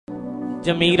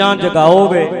ਜ਼ਮੀਰਾਂ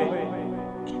ਜਗਾਓਗੇ।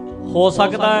 ਹੋ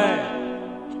ਸਕਦਾ ਹੈ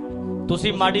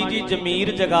ਤੁਸੀਂ ਮਾੜੀ ਜੀ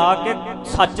ਜ਼ਮੀਰ ਜਗਾ ਕੇ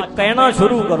ਸੱਚ ਕਹਿਣਾ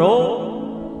ਸ਼ੁਰੂ ਕਰੋ।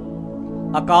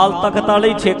 ਅਕਾਲ ਤਖਤ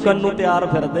ਵਾਲੇ ਛੇਕਣ ਨੂੰ ਤਿਆਰ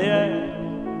ਫਿਰਦੇ ਐ,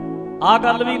 ਆਹ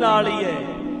ਗੱਲ ਵੀ ਨਾਲ ਹੀ ਹੈ।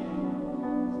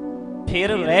 ਫਿਰ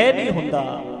ਰਹਿ ਨਹੀਂ ਹੁੰਦਾ,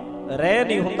 ਰਹਿ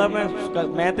ਨਹੀਂ ਹੁੰਦਾ।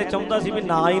 ਮੈਂ ਤੇ ਚਾਹੁੰਦਾ ਸੀ ਵੀ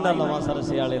ਨਾ ਹੀ ਨਾ ਲਵਾਂ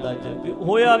ਸਰਸੇ ਵਾਲੇ ਦਾ, ਅੱਜ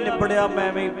ਹੋਇਆ ਨਿਬੜਿਆ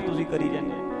ਮੈਂ ਵੀ ਤੁਸੀਂ ਕਰੀ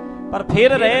ਜਾਂਦੇ, ਪਰ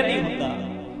ਫਿਰ ਰਹਿ ਨਹੀਂ ਹੁੰਦਾ।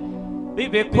 ਵੀ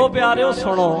ਵੇਖੋ ਪਿਆਰਿਓ,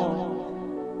 ਸੁਣੋ,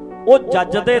 ਉਹ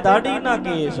ਜੱਜ ਦੇ ਦਾੜੀ ਨਾ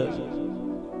ਕੇਸ,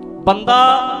 ਬੰਦਾ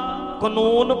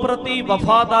ਕਾਨੂੰਨ ਪ੍ਰਤੀ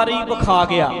ਵਫਾਦਾਰੀ ਵਿਖਾ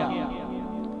ਗਿਆ।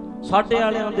 ਸਾਡੇ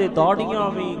ਵਾਲਿਆਂ ਦੇ ਦਾੜੀਆਂ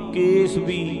ਵੀ, ਕੇਸ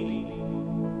ਵੀ,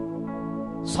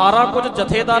 ਸਾਰਾ ਕੁਝ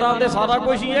ਜਥੇਦਾਰਾਂ ਦੇ ਸਾਰਾ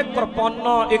ਕੁਝ ਹੀ ਹੈ।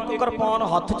 ਕਿਰਪਾਨਾਂ, ਇੱਕ ਕਿਰਪਾਨ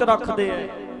ਹੱਥ 'ਚ ਰੱਖਦੇ ਐ,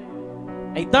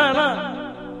 ਏਦਾਂ ਹੈ ਨਾ।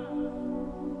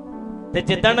 ਤੇ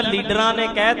ਜਿੱਦਣ ਲੀਡਰਾਂ ਨੇ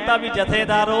ਕਹਿ ਦਿੱਤਾ ਵੀ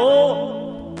ਜਥੇਦਾਰੋ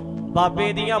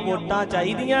ਬਾਬੇ ਦੀਆਂ ਵੋਟਾਂ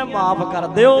ਚਾਹੀਦੀਆਂ, ਮਾਫ ਕਰ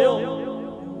ਦਿਓ,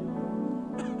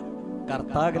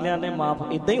 ਕਰਤਾ ਅਗਲਿਆਂ ਨੇ ਮਾਫ।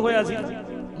 ਏਦਾਂ ਹੀ ਹੋਇਆ ਸੀ,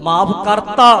 ਮਾਫ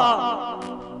ਕਰਤਾ।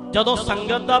 ਜਦੋਂ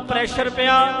ਸੰਗਤ ਦਾ ਪ੍ਰੈਸ਼ਰ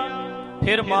ਪਿਆ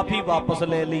ਫਿਰ ਮਾਫੀ ਵਾਪਸ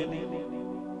ਲੈ ਲਈ।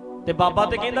 ਤੇ ਬਾਬਾ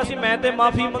ਤੇ ਕਹਿੰਦਾ ਸੀ ਮੈਂ ਤੇ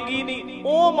ਮਾਫੀ ਮੰਗੀ ਨਹੀਂ,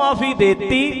 ਉਹ ਮਾਫੀ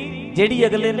ਦੇਤੀ ਜਿਹੜੀ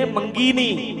ਅਗਲੇ ਨੇ ਮੰਗੀ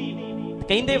ਨਹੀਂ।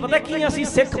 ਕਹਿੰਦੇ ਪਤਾ ਕੀ, ਅਸੀਂ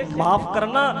ਸਿੱਖ ਮਾਫ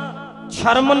ਕਰਨਾ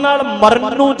ਸ਼ਰਮ ਨਾਲ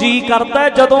ਮਰਨ ਨੂੰ ਜੀ ਕਰਦਾ।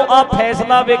 ਜਦੋਂ ਆ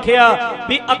ਫੈਸਲਾ ਵੇਖਿਆ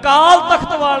ਵੀ ਅਕਾਲ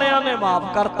ਤਖਤ ਵਾਲਿਆਂ ਨੇ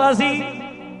ਮਾਫ ਕਰਤਾ ਸੀ,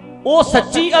 ਉਹ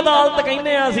ਸੱਚੀ ਅਦਾਲਤ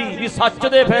ਕਹਿੰਦੇ ਆ ਅਸੀਂ ਵੀ ਸੱਚ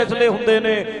ਦੇ ਫੈਸਲੇ ਹੁੰਦੇ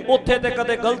ਨੇ, ਉੱਥੇ ਤੇ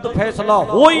ਕਦੇ ਗਲਤ ਫੈਸਲਾ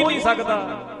ਹੋ ਹੀ ਨਹੀਂ ਸਕਦਾ।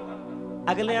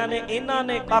 ਅਗਲਿਆਂ ਨੇ, ਇਹਨਾਂ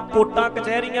ਨੇ ਕੋਟਾਂ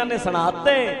ਕਚਹਿਰੀਆਂ ਨੇ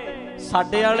ਸੁਣਾਤੇ,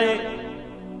 ਸਾਡੇ ਵਾਲੇ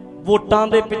ਵੋਟਾਂ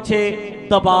ਦੇ ਪਿੱਛੇ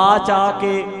ਦਬਾਅ ਚ ਆ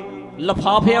ਕੇ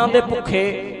ਲਿਫਾਫਿਆਂ ਦੇ ਭੁੱਖੇ,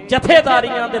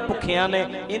 ਜਥੇਦਾਰੀਆਂ ਦੇ ਭੁੱਖਿਆਂ ਨੇ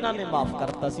ਇਹਨਾਂ ਨੇ ਮਾਫ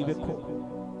ਕਰਤਾ ਸੀ। ਵੇਖੋ,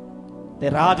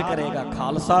 ਤੇ ਰਾਜ ਕਰੇਗਾ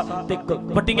ਖਾਲਸਾ। ਤੇ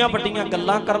ਵੱਡੀਆਂ ਵੱਡੀਆਂ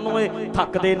ਗੱਲਾਂ ਕਰਨੋਂ ਇਹ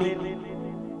ਥੱਕਦੇ ਨਹੀਂ,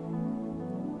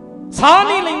 ਸਾਹ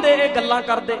ਨਹੀਂ ਲੈਂਦੇ ਇਹ ਗੱਲਾਂ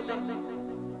ਕਰਦੇ।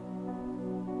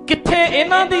 ਕਿੱਥੇ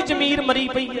ਇਹਨਾਂ ਦੀ ਜ਼ਮੀਰ ਮਰੀ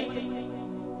ਪਈ ਹੈ।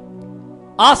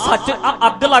 ਆ ਸੱਚ, ਆ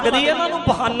ਅੱਗ ਲੱਗਦੀ ਇਹਨਾਂ ਨੂੰ,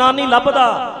 ਬਹਾਨਾ ਨਹੀਂ ਲੱਭਦਾ।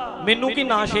 ਮੈਨੂੰ ਕੀ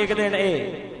ਨਾ ਛੇਕ ਦੇਣ,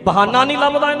 ਇਹ ਬਹਾਨਾ ਨਹੀਂ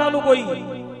ਲੱਭਦਾ ਇਹਨਾਂ ਨੂੰ ਕੋਈ।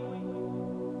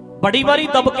 ਬੜੀ ਵਾਰੀ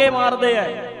ਦਬਕੇ ਮਾਰਦੇ ਐ,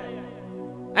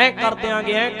 ਐ ਕਰ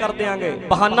ਦਿਆਂਗੇ, ਐ ਕਰ ਦਿਆਂਗੇ,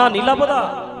 ਬਹਾਨਾ ਨਹੀਂ ਲੱਭਦਾ।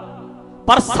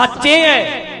 ਪਰ ਸੱਚੇ ਐ।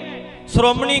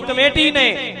 ਸ਼੍ਰੋਮਣੀ ਕਮੇਟੀ ਨੇ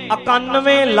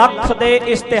 91 ਲੱਖ ਦੇ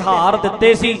ਇਸ਼ਤਿਹਾਰ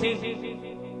ਦਿੱਤੇ ਸੀ,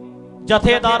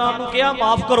 ਜਥੇਦਾਰਾਂ ਨੂੰ ਕਿਹਾ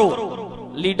ਮਾਫ ਕਰੋ।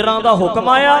 ਲੀਡਰਾਂ ਦਾ ਹੁਕਮ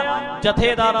ਆਇਆ,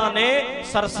 ਜਥੇਦਾਰਾਂ ਨੇ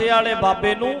ਸਰਸੇ ਵਾਲੇ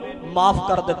ਬਾਬੇ ਨੂੰ ਮਾਫ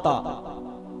ਕਰ ਦਿੱਤਾ।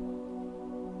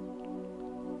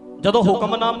 ਜਦੋਂ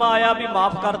ਹੁਕਮਨਾਮਾ ਆਇਆ ਵੀ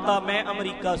ਮਾਫ ਕਰਤਾ, ਮੈਂ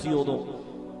ਅਮਰੀਕਾ ਸੀ ਉਦੋਂ,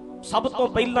 ਸਭ ਤੋਂ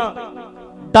ਪਹਿਲਾਂ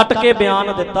ਡਟ ਕੇ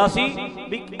ਬਿਆਨ ਦਿੱਤਾ ਸੀ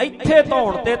ਵੀ ਇੱਥੇ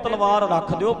ਧੌਣ ਤੇ ਤਲਵਾਰ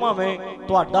ਰੱਖ ਦਿਓ, ਭਾਵੇਂ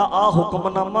ਤੁਹਾਡਾ ਆ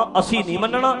ਹੁਕਮਨਾਮਾ ਅਸੀਂ ਨਹੀਂ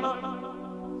ਮੰਨਣਾ।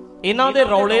 ਇਹਨਾਂ ਦੇ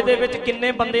ਰੌਲੇ ਦੇ ਵਿੱਚ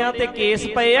ਕਿੰਨੇ ਬੰਦਿਆਂ ਤੇ ਕੇਸ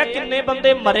ਪਏ ਆ, ਕਿੰਨੇ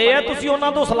ਬੰਦੇ ਮਰੇ ਆ, ਤੁਸੀਂ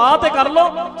ਉਹਨਾਂ ਤੋਂ ਸਲਾਹ ਤੇ ਕਰ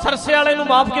ਲਓ। ਸਰਸੇ ਵਾਲੇ ਨੂੰ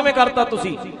ਮਾਫ ਕਿਵੇਂ ਕਰਤਾ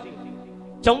ਤੁਸੀਂ?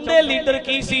 ਚਾਹੁੰਦੇ ਲੀਡਰ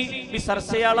ਕੀ ਸੀ ਵੀ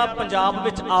ਸਰਸੇ ਵਾਲਾ ਪੰਜਾਬ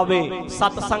ਵਿੱਚ ਆਵੇ,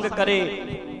 ਸਤਸੰਗ ਕਰੇ,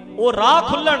 ਉਹ ਰਾਹ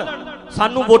ਖੁੱਲਣ,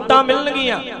 ਸਾਨੂੰ ਵੋਟਾਂ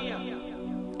ਮਿਲਣਗੀਆਂ।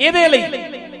 ਇਹਦੇ ਲਈ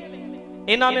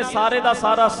ਇਹਨਾਂ ਨੇ ਸਾਰੇ ਦਾ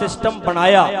ਸਾਰਾ ਸਿਸਟਮ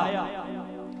ਬਣਾਇਆ।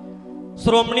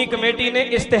 ਸ਼੍ਰੋਮਣੀ ਕਮੇਟੀ ਨੇ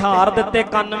ਇਸ਼ਤਿਹਾਰ ਦਿੱਤੇ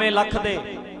 91 ਲੱਖ ਦੇ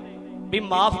ਵੀ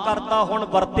ਮਾਫ ਕਰਤਾ, ਹੁਣ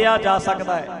ਵਰਤਿਆ ਜਾ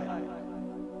ਸਕਦਾ ਹੈ।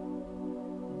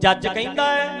 ਜੱਜ ਕਹਿੰਦਾ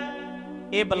ਹੈ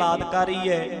ਇਹ ਬਲਾਤਕਾਰੀ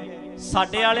ਹੈ।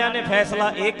 ਸਾਡੇ ਵਾਲਿਆਂ ਨੇ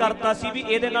ਫੈਸਲਾ ਇਹ ਕਰਤਾ ਸੀ ਵੀ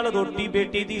ਇਹਦੇ ਨਾਲ ਰੋਟੀ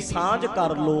ਬੇਟੀ ਦੀ ਸਾਂਝ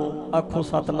ਕਰ ਲੋ। ਆਖੋ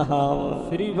ਸਤਨਾਮ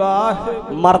ਸ੍ਰੀ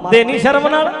ਵਾਹਿਗੁਰੂ। ਮਰਦੇ ਨਹੀਂ ਸ਼ਰਮ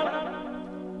ਨਾਲ,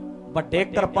 ਵੱਡੇ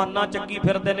ਕਿਰਪਾਨਾਂ ਚੱਕੀ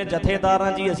ਫਿਰਦੇ ਨੇ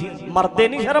ਜਥੇਦਾਰਾਂ ਜੀ, ਅਸੀਂ ਮਰਦੇ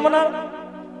ਨਹੀਂ ਸ਼ਰਮ ਨਾਲ।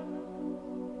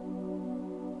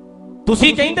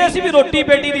 ਤੁਸੀਂ ਕਹਿੰਦੇ ਸੀ ਵੀ ਰੋਟੀ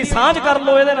ਬੇਟੀ ਦੀ ਸਾਂਝ ਕਰ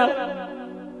ਲੋ ਇਹਦੇ ਨਾਲ,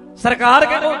 ਸਰਕਾਰ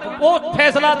ਉਹ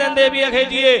ਫੈਸਲਾ ਦਿੰਦੇ ਵੀ ਅਖੇ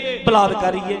ਜੀ ਇਹ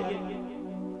ਬਲਾਤਕਾਰੀ ਹੈ।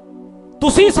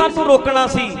 ਤੁਸੀਂ ਸਾਨੂੰ ਰੋਕਣਾ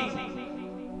ਸੀ,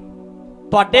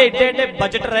 ਤੁਹਾਡੇ ਏਡੇ ਏਡੇ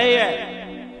ਬਜਟ ਰਹੇ ਐ।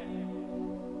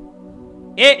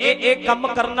 ਇਹ ਕੰਮ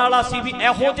ਕਰਨ ਵਾਲਾ ਸੀ ਵੀ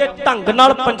ਇਹੋ ਜਿਹੇ ਢੰਗ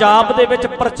ਨਾਲ ਪੰਜਾਬ ਦੇ ਵਿੱਚ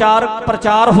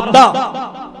ਪ੍ਰਚਾਰ ਹੁੰਦਾ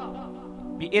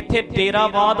ਵੀ ਇੱਥੇ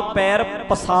ਡੇਰਾਵਾਦ ਪੈਰ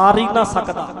ਪਸਾਰ ਹੀ ਨਾ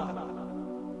ਸਕਦਾ।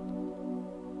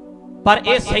 ਪਰ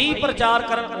ਇਹ ਸਹੀ ਪ੍ਰਚਾਰ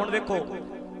ਕਰਨ। ਹੁਣ ਵੇਖੋ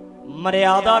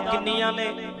ਮਰਿਆਦਾ ਕਿੰਨੀਆਂ ਨੇ,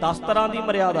 10 ਤਰ੍ਹਾਂ ਦੀ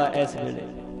ਮਰਿਆਦਾ ਇਸ ਵੇਲੇ,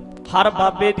 ਹਰ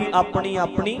ਬਾਬੇ ਦੀ ਆਪਣੀ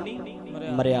ਆਪਣੀ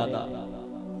ਮਰਿਆਦਾ।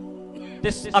 ਤੇ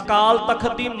ਅਕਾਲ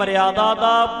ਤਖਤ ਦੀ ਮਰਿਆਦਾ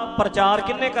ਦਾ ਪ੍ਰਚਾਰ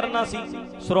ਕਿੰਨੇ ਕਰਨਾ ਸੀ?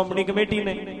 ਸ਼੍ਰੋਮਣੀ ਕਮੇਟੀ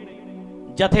ਨੇ।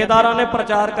 ਜਥੇਦਾਰਾਂ ਨੇ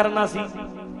ਪ੍ਰਚਾਰ ਕਰਨਾ ਸੀ,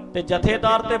 ਤੇ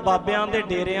ਜਥੇਦਾਰ ਤੇ ਬਾਬਿਆਂ ਦੇ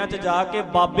ਡੇਰਿਆਂ 'ਚ ਜਾ ਕੇ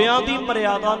ਬਾਬਿਆਂ ਦੀ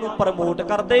ਮਰਿਆਦਾ ਨੂੰ ਪ੍ਰਮੋਟ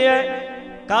ਕਰਦੇ ਐ।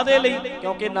 ਕਾਹਦੇ ਲਈ?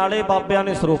 ਕਿਉਂਕਿ ਨਾਲੇ ਬਾਬਿਆਂ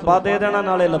ਨੇ ਸਰੂਪਾ ਦੇ ਦੇਣਾ,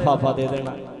 ਨਾਲੇ ਲਿਫਾਫਾ ਦੇ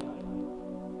ਦੇਣਾ।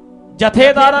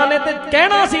 ਜਥੇਦਾਰਾਂ ਨੇ ਤੇ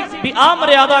ਕਹਿਣਾ ਸੀ ਵੀ ਆਹ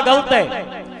ਮਰਿਆਦਾ ਗਲਤ ਹੈ,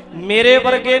 ਮੇਰੇ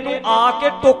ਵਰਗੇ ਨੂੰ ਆ ਕੇ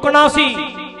ਟੋਕਣਾ ਸੀ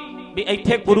ਵੀ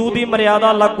ਇੱਥੇ ਗੁਰੂ ਦੀ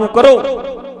ਮਰਿਆਦਾ ਲਾਗੂ ਕਰੋ।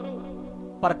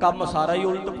 ਪਰ ਕੰਮ ਸਾਰਾ ਹੀ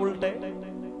ਉਲਟ ਪੁਲਟ ਹੈ।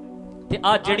 ਤੇ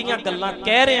ਆ ਜਿਹੜੀਆਂ ਗੱਲਾਂ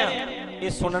ਕਹਿ ਰਿਹਾ ये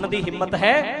सुनने की हिम्मत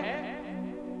है?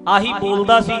 आही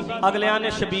बोलदा सी, अगलियां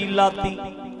ने शबील लाती,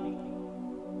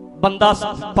 बंदा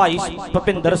भाई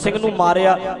भुपिंदर सिंह नूं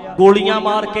मारिया गोलियां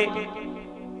मार के,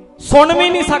 सुन भी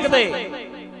नहीं सकते।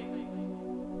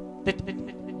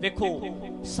 देखो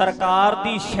सरकार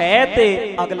दी शह ते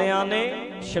अगलियां ने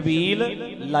शबील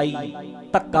लाई,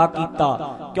 धक्का कीता,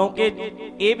 क्योंकि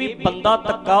ये भी बंदा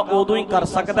धक्का उदों ही कर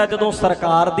सकता जदों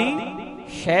सरकार दी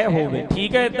शह होवे।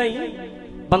 ठीक है, इदां ही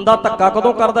बंदा धक्का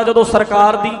कदों करदा जदों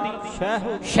सरकार दी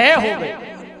शह होवे।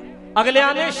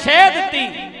 अगलियां ने शह दित्ती,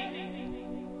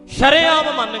 शरेआम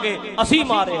मन गए असी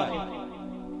मारिया,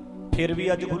 फिर भी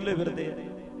अज खुले फिरदे,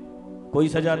 कोई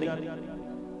सजा नहीं,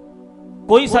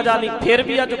 कोई सजा नहीं, फिर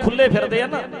भी अज खुले फिरदे है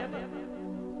ना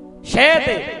शह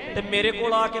ते मेरे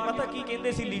कोल आके पता की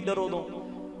कहंदे सी लीडर उदों,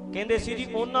 कहंदे सी जी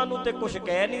उन्हां नूं ते कुछ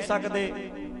कह नहीं सकदे,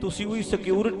 तुसीं कोई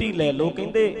सिक्योरिटी लै लो,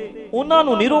 कहंदे उन्हां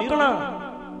नूं नहीं रोकना,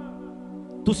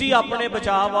 तुसीं अपने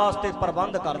बचाव वास्ते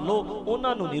प्रबंध कर लो,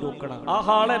 उन्हां नूं नहीं रोकना। आ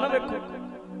हाल है ना। वेखो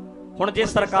हुण जे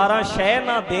सरकारां शह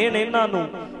ना देण इन्हां नूं,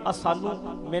 आ सानूं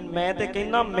मैं ते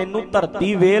कहना मैनूं धरती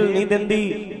वेल नहीं दिंदी।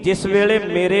 जिस वेले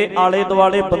मेरे आले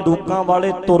दुआले बंदूकां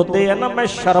वाले तुरदे है ना, मैं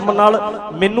शर्म नाल,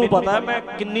 मैनूं पता है मैं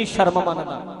किन्नी शर्म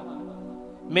मनदा।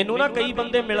 मैनूं ना कई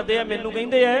बंदे मिलदे आ, मैनूं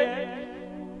कहिंदे आ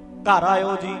घर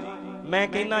आयो जी, मैं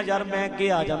कहना यार मैं अगे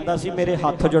आ जांदा सी, मेरे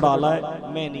हाथ जुड़ा ला,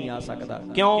 मैं नहीं आ सकदा।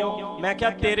 क्यों? मैं क्या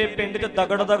तेरे पिंड च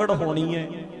दगड़ दगड़ होनी है,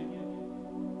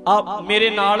 आ मेरे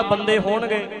नाल बंदे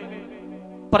होणगे,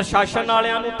 प्रशासन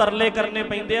वालियां नूं तरले करने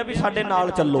पैंदे आ भी साडे नाल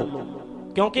चलो,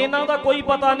 क्योंकि इन्हां दा कोई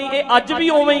पता नहीं, ये अज भी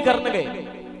उवें ही करनगे।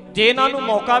 जे इन्हां नूं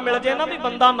मौका मिल जाए ना भी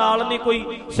बंदा नाल नहीं, कोई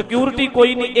सिक्योरिटी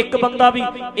कोई नहीं, एक बंदा भी,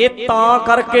 ये तां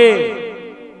करके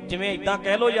जिवें इदां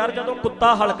कह लो यार जदों कुत्ता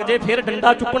हलक जे फिर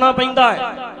डंडा चुकना पैंदा है,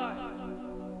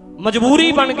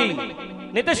 मजबूरी बन गई।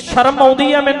 नहीं तो शर्म आउंदी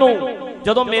है मैनूं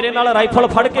जदों मेरे नाल राइफल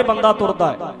फड़ के बंदा तुरदा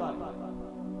है।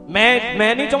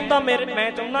 मैं नहीं चाहता, मैं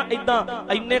चाहना इदां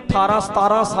इन्ने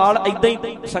 18-17 साल इदां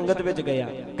ही संगत विच गया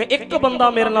कि एक बंदा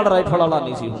मेरे नाल राइफल वाला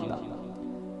नहीं सी हुंदा।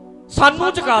 सानू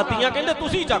चकातियां, कहंदे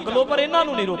तुसीं चक लो पर इन्हां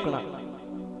नूं नहीं रोकना।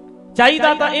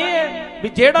 चाहिदा तां इह है भी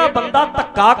जेड़ा बंदा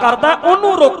धक्का करदा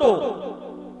ओनूं रोको,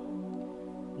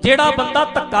 जेड़ा बंदा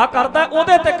धक्का करदा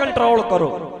ओहदे ते कंट्रोल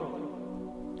करो।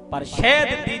 पर शह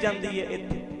दित्ती जांदी है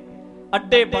इत्थे,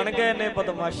 अड्डे बन गए ने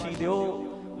बदमाशी दे।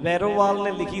 वैरोवाल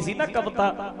ने लिखी सी ना कविता,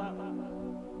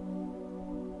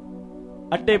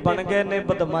 अड्डे बन गए ने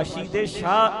बदमाशी दे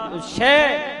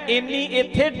शह इन्नी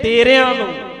इत्थे डेरियां नूं।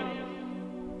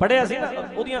 पढ़िया सी ना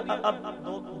ओदियां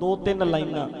दो तीन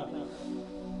लाइनां।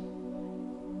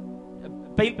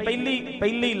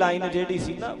 पहली लाइन जिहड़ी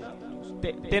सी ना,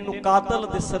 तेनू कातल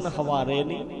दिसन हवारे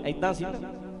नहीं, ऐदां सी ना,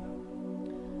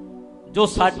 जो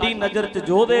साडी नजर च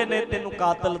जोधे ने तेनू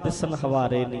कातल दिसन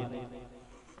हवारे नहीं।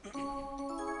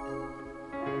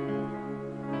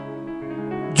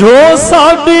 जो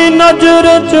साडी नजर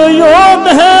च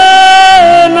योधे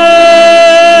ने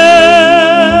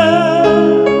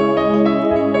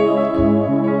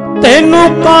तेनू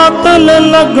कातल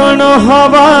लगन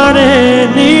हवारे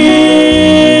नी।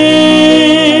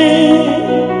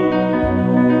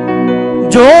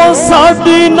 जो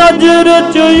साडी नजर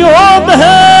च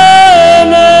योधे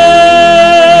ने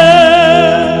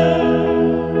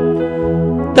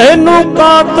तेनू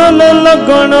कातल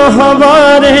लगन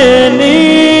हवारे नी।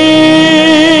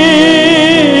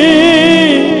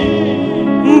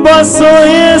 बस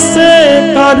ऐसे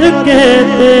करके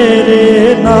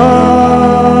तेरे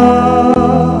नाल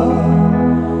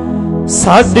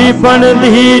साडी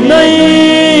बनदी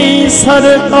नहीं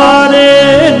सरकारे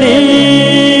नी।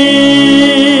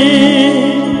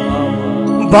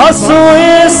 बस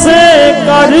ऐसे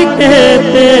करके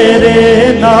तेरे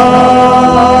नाल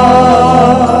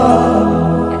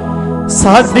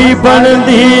साडी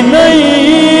बनदी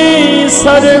नहीं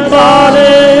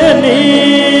सरकारे नी।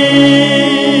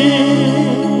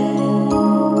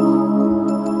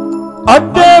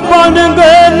 अड्डे बन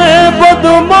गए ने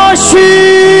बदमाशी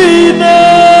दे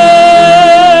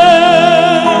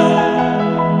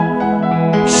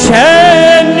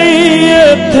शैनी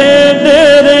इत्थे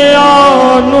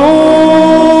डेरियां नूं।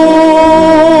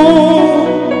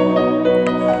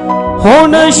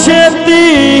 हुण छेती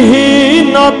ही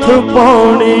नथ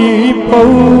पाउणी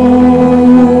पऊ।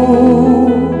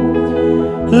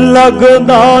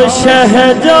 लगदा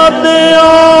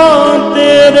शहजादियां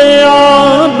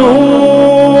तेरियां नूं।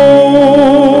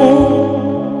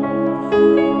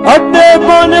 अड्डे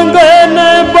बन गए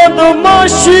ने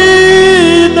बदमाशी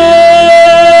दे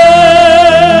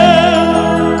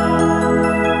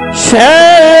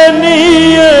शैनी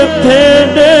इत्थे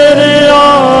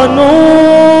डेरियां नूं।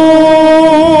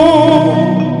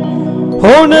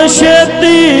 हुण छेती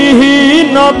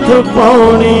ਨੱਥ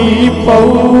ਪਾਉਣੀ ਪਊ।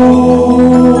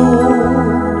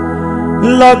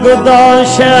 ਲੱਗਦਾ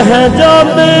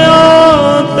ਸ਼ਹਿਜ਼ਾਦਿਆਂ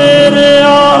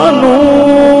ਤੇਰਿਆਂ ਨੂੰ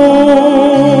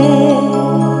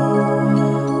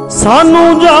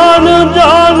ਸਾਨੂੰ ਜਾਣ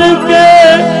ਜਾਣ ਕੇ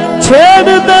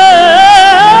ਛੇੜਦੇ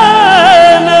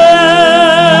ਨੇ।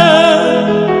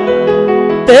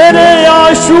 ਤੇਰੇ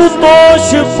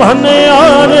ਆਸ਼ੂਤੋਸ਼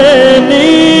ਭਨਿਆਰੇ ਨੀ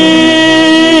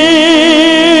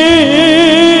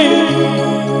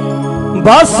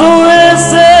ਬਸ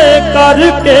ਐਸੇ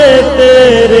ਕਰਕੇ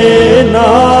ਤੇਰੇ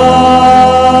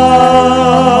ਨਾਲ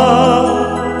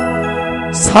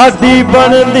ਸਾਡੀ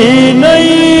ਬਣਦੀ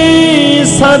ਨਹੀਂ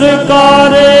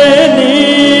ਸਰਕਾਰੇ ਨੀ।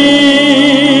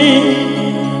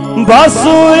 ਬਸ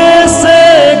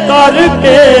ਐਸੇ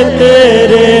ਕਰਕੇ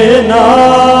ਤੇਰੇ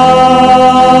ਨਾਲ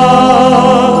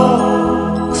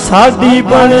ਸਾਡੀ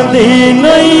ਬਣਦੀ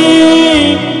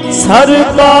ਨਹੀਂ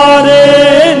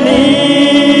ਸਰਕਾਰੇ ਨੀ।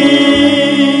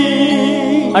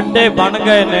 ਅੱਡੇ ਬਣ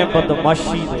ਗਏ ਨੇ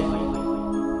ਬਦਮਾਸ਼ੀ ਦੇ,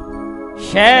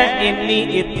 ਸ਼ਹਿ ਇੰਨੀ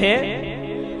ਇੱਥੇ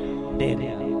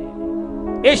ਡੇਰਿਆ।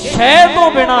 ਇਹ ਸ਼ਹਿ ਤੋਂ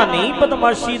ਬਿਨਾ ਨਹੀਂ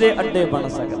ਬਦਮਾਸ਼ੀ ਦੇ ਅੱਡੇ ਬਣ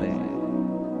ਸਕਦੇ।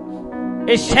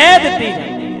 ਇਹ ਸ਼ਹਿ ਦਿੱਤੀ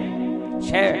ਜਾਂਦੀ ਹੈ,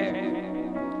 ਸ਼ਹਿ।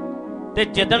 ਤੇ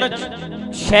ਜਿੱਦਣ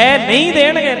ਸ਼ਹਿ ਨਹੀਂ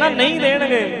ਦੇਣਗੇ ਨਾ, ਨਹੀਂ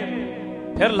ਦੇਣਗੇ,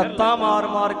 ਫਿਰ ਲੱਤਾਂ ਮਾਰ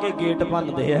ਮਾਰ ਕੇ ਗੇਟ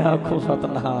ਭੰਨਦੇ ਆ। ਆਖੋ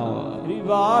ਸਤਨਾਮ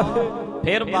ਵਾਹ।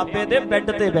 ਫਿਰ ਬਾਬੇ ਦੇ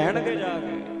ਬੈੱਡ ਤੇ ਬਹਿਣਗੇ ਜਾ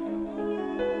ਕੇ।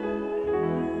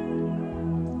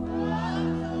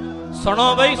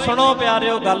 ਸੁਣੋ ਬਈ, ਸੁਣੋ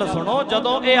ਪਿਆਰਿਓ, ਗੱਲ ਸੁਣੋ।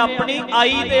 ਜਦੋਂ ਇਹ ਆਪਣੀ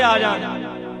ਆਈ ਤੇ ਆ ਜਾਣ,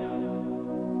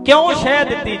 ਕਿਉਂ ਸ਼ਹਿ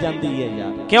ਦਿੱਤੀ ਜਾਂਦੀ ਹੈ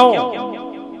ਯਾਰ?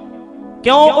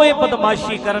 ਕਿਉਂ ਉਹ ਇਹ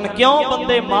ਬਦਮਾਸ਼ੀ ਕਰਨ? ਕਿਉਂ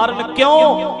ਬੰਦੇ ਮਾਰਨ? ਕਿਉਂ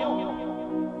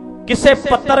ਕਿਸੇ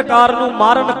ਪੱਤਰਕਾਰ ਨੂੰ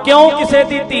ਮਾਰਨ? ਕਿਉਂ ਕਿਸੇ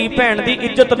ਦੀ ਧੀ ਭੈਣ ਦੀ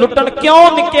ਇੱਜ਼ਤ ਲੁੱਟਣ?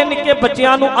 ਕਿਉਂ ਨਿੱਕੇ ਨਿੱਕੇ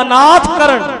ਬੱਚਿਆਂ ਨੂੰ ਅਨਾਥ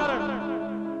ਕਰਨ?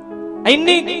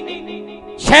 ਇੰਨੀ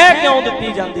ਸ਼ਹਿ ਕਿਉਂ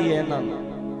ਦਿੱਤੀ ਜਾਂਦੀ ਹੈ ਇਹਨਾਂ ਨੂੰ?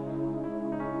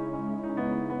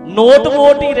 ਨੋਟ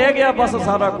ਵੋਟ ਹੀ ਰਹਿ ਗਿਆ ਬਸ,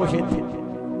 ਸਾਰਾ ਕੁਝ ਇੱਥੇ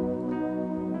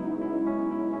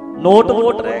ਨੋਟ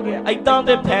ਵੋਟ ਰਹਿ ਗਿਆ। ਏਦਾਂ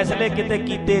ਦੇ ਫੈਸਲੇ ਕਿਤੇ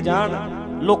ਕੀਤੇ ਜਾਣ,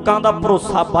 ਲੋਕਾਂ ਦਾ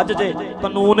ਭਰੋਸਾ ਵੱਜ ਜੇ।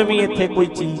 ਕਾਨੂੰਨ ਵੀ ਇੱਥੇ ਕੋਈ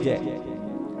ਚੀਜ਼ ਹੈ,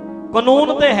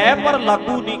 ਕਾਨੂੰਨ ਤੇ ਹੈ ਪਰ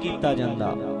ਲਾਗੂ ਨਹੀਂ ਕੀਤਾ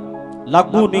ਜਾਂਦਾ,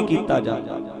 ਲਾਗੂ ਨਹੀਂ ਕੀਤਾ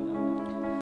ਜਾਂਦਾ।